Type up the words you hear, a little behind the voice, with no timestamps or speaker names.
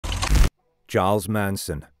Charles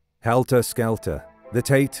Manson. Helter Skelter. The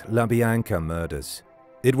Tate LaBianca murders.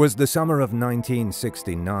 It was the summer of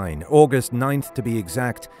 1969, August 9th to be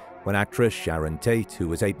exact, when actress Sharon Tate, who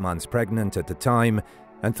was 8 months pregnant at the time,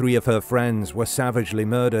 and 3 of her friends were savagely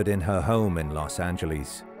murdered in her home in Los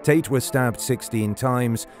Angeles. Tate was stabbed 16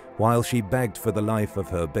 times while she begged for the life of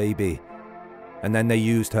her baby, and then they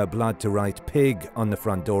used her blood to write "pig" on the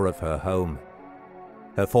front door of her home.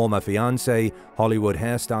 Her former fiancé, Hollywood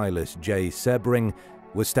hairstylist Jay Sebring,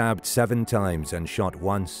 was stabbed 7 times and shot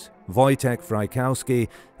once. Wojtek Frykowski,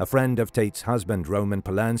 a friend of Tate's husband Roman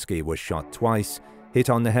Polanski, was shot twice, hit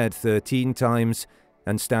on the head 13 times,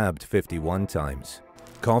 and stabbed 51 times.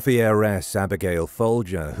 Coffee heiress Abigail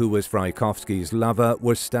Folger, who was Frykowski's lover,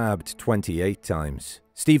 was stabbed 28 times.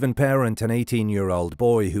 Stephen Parent, an 18-year-old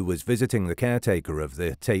boy who was visiting the caretaker of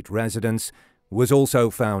the Tate residence, was also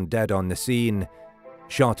found dead on the scene,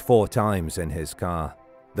 shot 4 times in his car.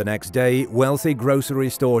 The next day, wealthy grocery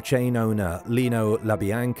store chain owner Lino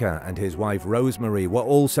LaBianca and his wife Rosemary were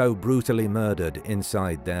also brutally murdered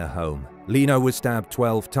inside their home. Lino was stabbed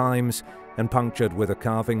 12 times and punctured with a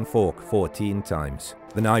carving fork 14 times.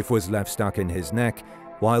 The knife was left stuck in his neck,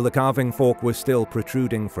 while the carving fork was still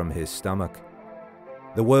protruding from his stomach.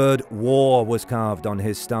 The word "war" was carved on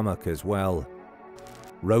his stomach as well.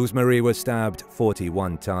 Rosemary was stabbed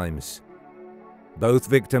 41 times. Both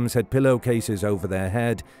victims had pillowcases over their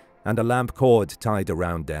head and a lamp cord tied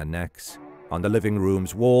around their necks. On the living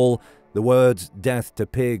room's wall, the words "death to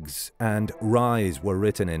pigs" and "rise" were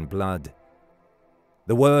written in blood.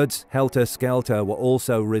 The words "helter skelter" were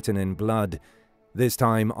also written in blood, this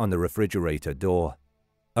time on the refrigerator door.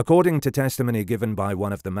 According to testimony given by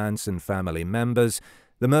one of the Manson family members,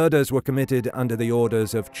 the murders were committed under the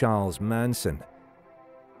orders of Charles Manson.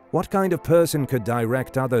 What kind of person could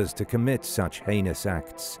direct others to commit such heinous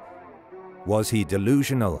acts? Was he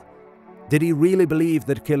delusional? Did he really believe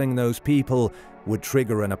that killing those people would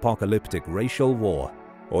trigger an apocalyptic racial war?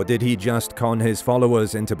 Or did he just con his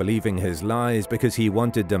followers into believing his lies because he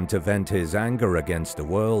wanted them to vent his anger against the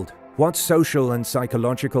world? What social and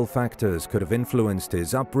psychological factors could have influenced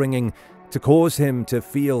his upbringing to cause him to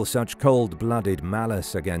feel such cold-blooded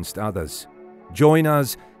malice against others? Join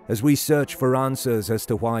us as we search for answers as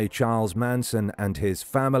to why Charles Manson and his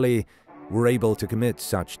family were able to commit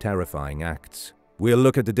such terrifying acts. We'll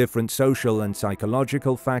look at the different social and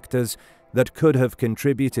psychological factors that could have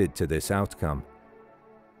contributed to this outcome.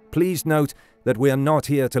 Please note that we are not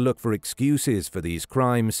here to look for excuses for these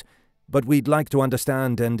crimes, but we'd like to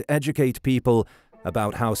understand and educate people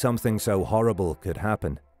about how something so horrible could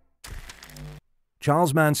happen.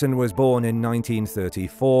 Charles Manson was born in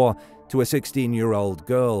 1934 to a 16-year-old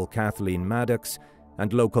girl, Kathleen Maddox,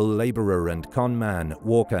 and local laborer and conman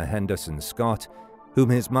Walker Henderson Scott, whom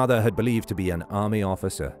his mother had believed to be an army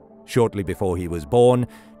officer. Shortly before he was born,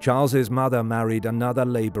 Charles's mother married another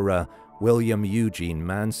laborer, William Eugene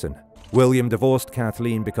Manson. William divorced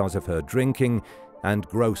Kathleen because of her drinking and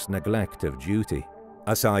gross neglect of duty.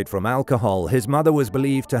 Aside from alcohol, his mother was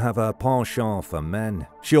believed to have a penchant for men.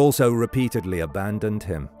 She also repeatedly abandoned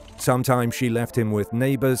him. Sometimes she left him with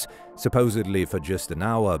neighbors, supposedly for just an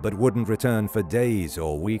hour, but wouldn't return for days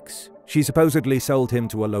or weeks. She supposedly sold him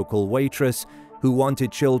to a local waitress who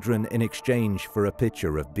wanted children in exchange for a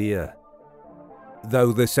pitcher of beer.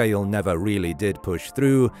 Though the sale never really did push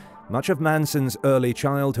through, much of Manson's early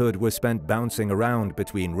childhood was spent bouncing around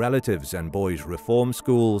between relatives and boys' reform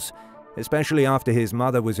schools, especially after his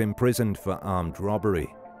mother was imprisoned for armed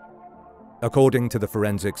robbery. According to the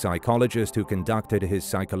forensic psychologist who conducted his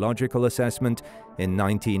psychological assessment in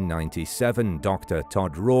 1997, Dr.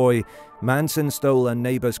 Todd Roy, Manson stole a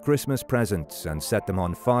neighbor's Christmas presents and set them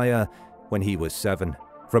on fire when he was 7.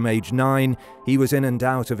 From age 9, he was in and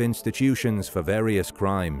out of institutions for various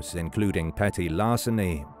crimes, including petty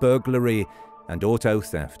larceny, burglary, and auto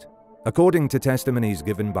theft. According to testimonies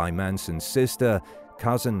given by Manson's sister,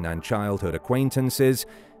 cousin, and childhood acquaintances,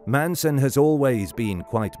 Manson has always been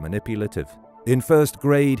quite manipulative. In first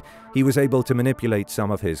grade, he was able to manipulate some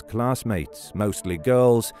of his classmates, mostly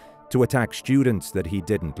girls, to attack students that he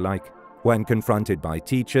didn't like. When confronted by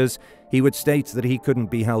teachers, he would state that he couldn't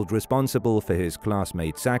be held responsible for his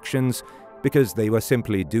classmates' actions because they were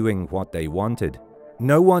simply doing what they wanted.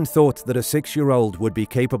 No one thought that a 6-year-old would be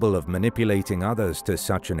capable of manipulating others to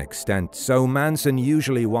such an extent, so Manson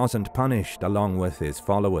usually wasn't punished along with his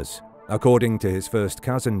followers. According to his first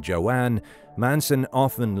cousin, Joanne, Manson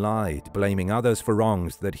often lied, blaming others for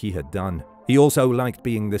wrongs that he had done. He also liked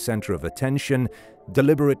being the center of attention,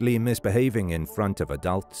 deliberately misbehaving in front of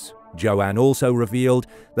adults. Joanne also revealed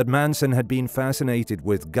that Manson had been fascinated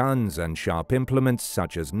with guns and sharp implements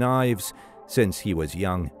such as knives since he was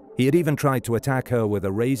young. He had even tried to attack her with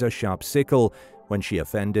a razor-sharp sickle when she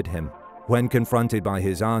offended him. When confronted by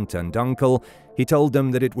his aunt and uncle, he told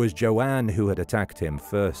them that it was Joanne who had attacked him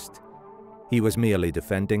first. He was merely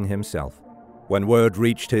defending himself. When word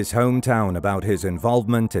reached his hometown about his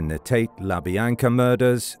involvement in the Tate LaBianca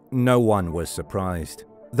murders, no one was surprised.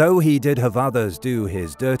 Though he did have others do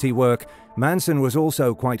his dirty work, Manson was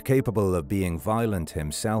also quite capable of being violent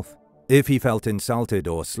himself. If he felt insulted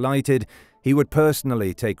or slighted, he would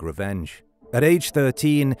personally take revenge. At age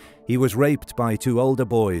 13, he was raped by 2 older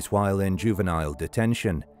boys while in juvenile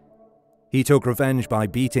detention. He took revenge by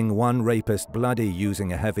beating one rapist bloody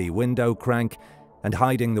using a heavy window crank and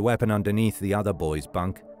hiding the weapon underneath the other boy's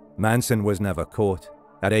bunk. Manson was never caught.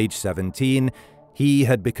 At age 17, he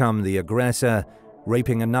had become the aggressor,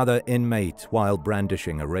 raping another inmate while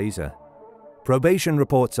brandishing a razor. Probation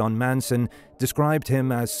reports on Manson described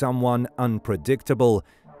him as someone unpredictable,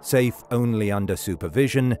 safe only under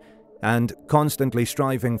supervision, and constantly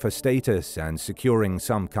striving for status and securing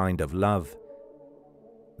some kind of love.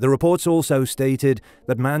 The reports also stated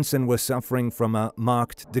that Manson was suffering from a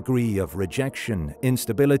marked degree of rejection,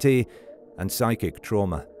 instability, and psychic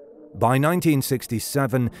trauma. By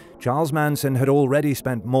 1967, Charles Manson had already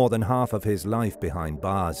spent more than half of his life behind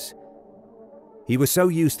bars. He was so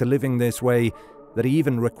used to living this way that he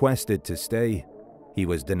even requested to stay. He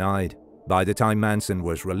was denied. By the time Manson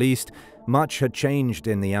was released, much had changed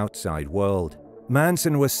in the outside world.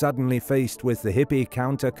 Manson was suddenly faced with the hippie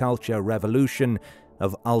counterculture revolution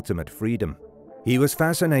of ultimate freedom. He was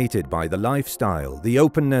fascinated by the lifestyle, the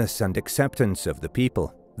openness and acceptance of the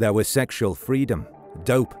people. There was sexual freedom,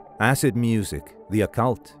 dope, acid music, the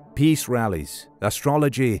occult, peace rallies,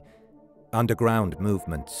 astrology, underground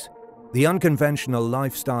movements. The unconventional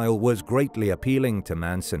lifestyle was greatly appealing to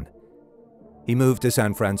Manson. He moved to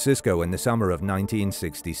San Francisco in the summer of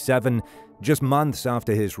 1967, just months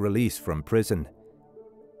after his release from prison.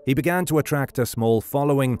 He began to attract a small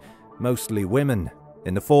following, mostly women.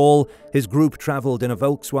 In the fall, his group traveled in a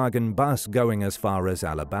Volkswagen bus going as far as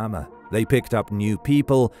Alabama. They picked up new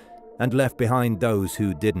people and left behind those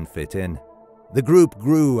who didn't fit in. The group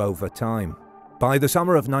grew over time. By the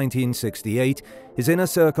summer of 1968, his inner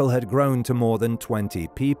circle had grown to more than 20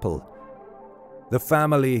 people. The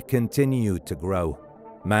family continued to grow.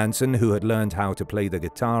 Manson, who had learned how to play the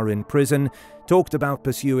guitar in prison, talked about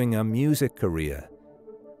pursuing a music career.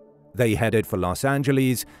 They headed for Los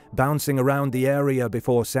Angeles, bouncing around the area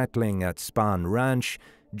before settling at Spahn Ranch,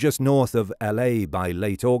 just north of LA by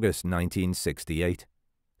late August 1968.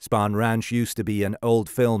 Spahn Ranch used to be an old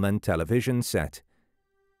film and television set.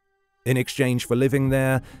 In exchange for living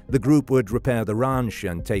there, the group would repair the ranch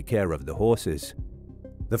and take care of the horses.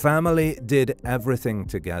 The family did everything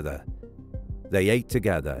together. They ate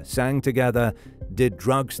together, sang together, did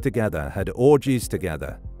drugs together, had orgies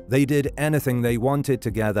together. They did anything they wanted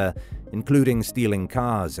together, including stealing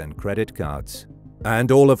cars and credit cards. And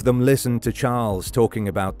all of them listened to Charles talking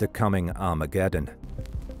about the coming Armageddon.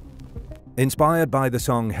 Inspired by the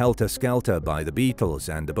song Helter Skelter by the Beatles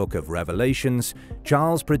and the Book of Revelations,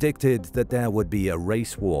 Charles predicted that there would be a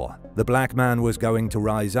race war. The black man was going to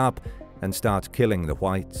rise up and start killing the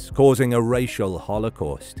whites, causing a racial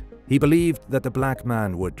holocaust. He believed that the black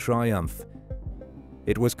man would triumph.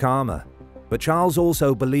 It was karma. But Charles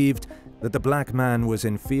also believed that the black man was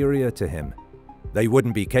inferior to him. They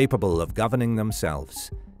wouldn't be capable of governing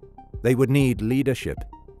themselves. They would need leadership.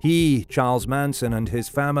 He, Charles Manson, and his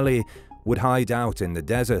family would hide out in the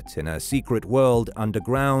desert in a secret world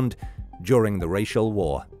underground during the racial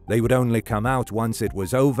war. They would only come out once it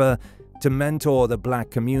was over to mentor the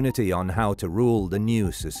black community on how to rule the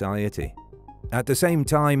new society. At the same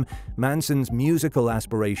time, Manson's musical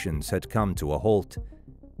aspirations had come to a halt.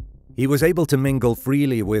 He was able to mingle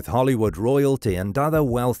freely with Hollywood royalty and other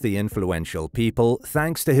wealthy, influential people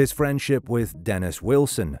thanks to his friendship with Dennis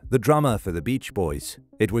Wilson, the drummer for the Beach Boys.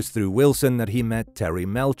 It was through Wilson that he met Terry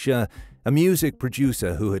Melcher, a music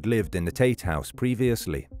producer who had lived in the Tate house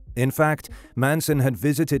previously. In fact, Manson had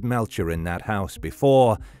visited Melcher in that house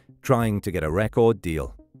before, trying to get a record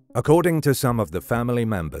deal. According to some of the family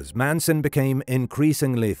members, Manson became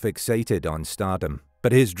increasingly fixated on stardom,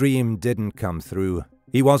 but his dream didn't come through.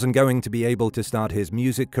 He wasn't going to be able to start his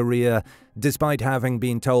music career, despite having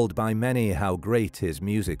been told by many how great his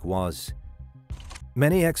music was.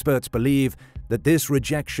 Many experts believe that this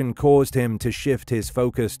rejection caused him to shift his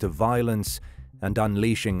focus to violence and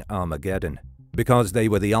unleashing Armageddon. Because they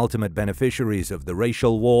were the ultimate beneficiaries of the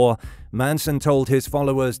racial war, Manson told his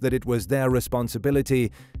followers that it was their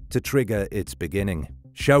responsibility to trigger its beginning,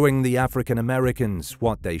 showing the African Americans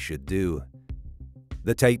what they should do.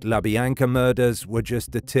 The Tate LaBianca murders were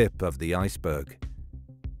just the tip of the iceberg.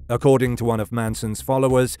 According to one of Manson's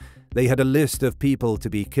followers, they had a list of people to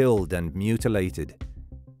be killed and mutilated.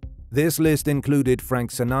 This list included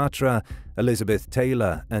Frank Sinatra, Elizabeth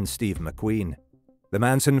Taylor, and Steve McQueen. The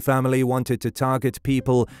Manson family wanted to target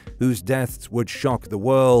people whose deaths would shock the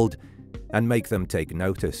world and make them take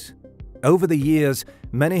notice. Over the years,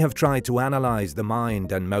 many have tried to analyze the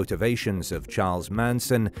mind and motivations of Charles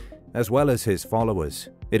Manson, as well as his followers.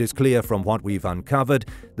 It is clear from what we've uncovered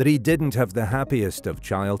that he didn't have the happiest of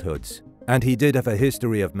childhoods, and he did have a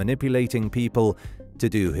history of manipulating people to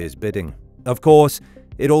do his bidding. Of course,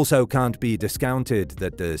 it also can't be discounted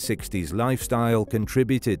that the 60s lifestyle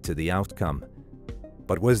contributed to the outcome.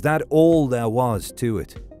 But was that all there was to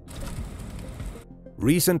it?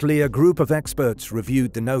 Recently, a group of experts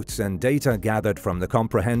reviewed the notes and data gathered from the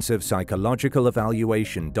comprehensive psychological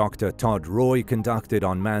evaluation Dr. Todd Roy conducted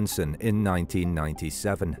on Manson in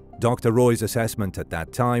 1997. Dr. Roy's assessment at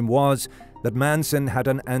that time was that Manson had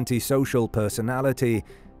an antisocial personality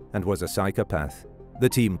and was a psychopath. The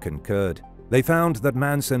team concurred. They found that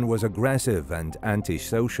Manson was aggressive and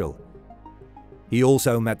antisocial. He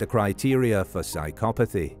also met the criteria for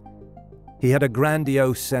psychopathy. He had a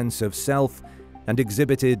grandiose sense of self and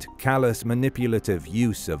exhibited callous, manipulative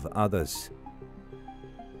use of others.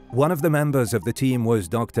 One of the members of the team was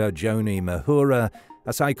Dr. Joni Mahura,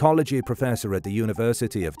 a psychology professor at the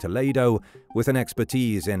University of Toledo with an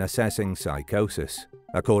expertise in assessing psychosis.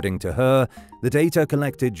 According to her, the data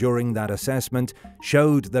collected during that assessment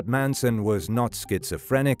showed that Manson was not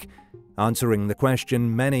schizophrenic, answering the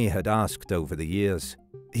question many had asked over the years.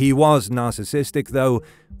 He was narcissistic, though,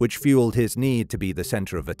 which fueled his need to be the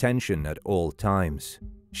center of attention at all times.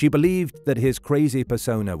 She believed that his crazy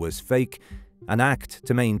persona was fake, an act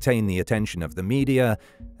to maintain the attention of the media,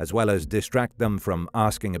 as well as distract them from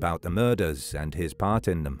asking about the murders and his part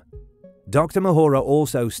in them. Dr. Mahura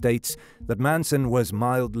also states that Manson was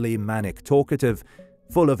mildly manic talkative,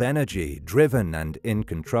 full of energy, driven and in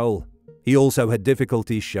control. He also had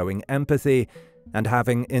difficulty showing empathy and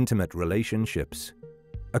having intimate relationships.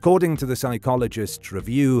 According to the psychologist's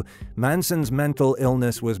review, Manson's mental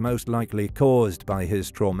illness was most likely caused by his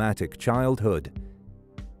traumatic childhood.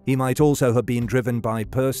 He might also have been driven by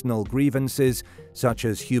personal grievances such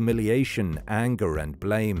as humiliation, anger, and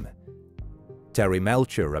blame. Terry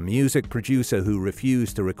Melcher, a music producer who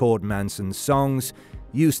refused to record Manson's songs,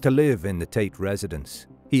 used to live in the Tate residence.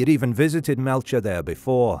 He had even visited Melcher there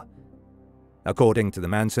before. According to the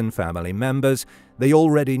Manson family members, they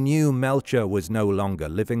already knew Melcher was no longer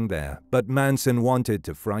living there, but Manson wanted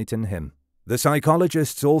to frighten him. The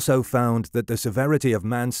psychologists also found that the severity of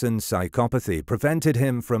Manson's psychopathy prevented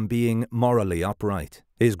him from being morally upright.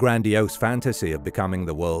 His grandiose fantasy of becoming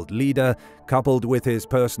the world leader, coupled with his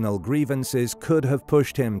personal grievances, could have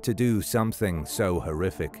pushed him to do something so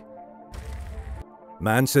horrific.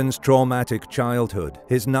 Manson's traumatic childhood,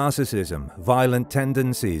 his narcissism, violent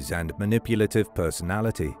tendencies, and manipulative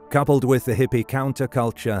personality, coupled with the hippie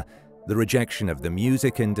counterculture, the rejection of the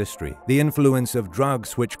music industry, the influence of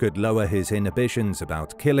drugs which could lower his inhibitions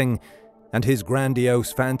about killing, and his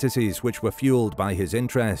grandiose fantasies which were fueled by his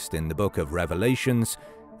interest in the Book of Revelations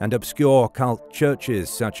and obscure cult churches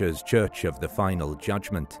such as Church of the Final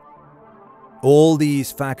Judgment. All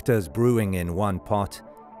these factors brewing in one pot.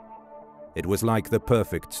 It was like the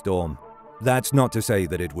perfect storm. That's not to say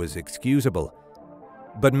that it was excusable,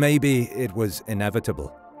 but maybe it was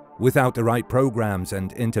inevitable. Without the right programs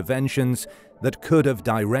and interventions that could have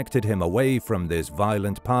directed him away from this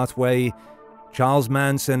violent pathway, Charles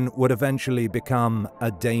Manson would eventually become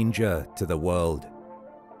a danger to the world.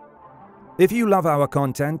 If you love our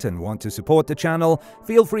content and want to support the channel,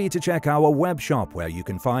 feel free to check our web shop where you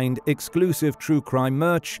can find exclusive true crime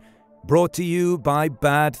merch brought to you by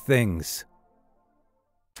Bad Things.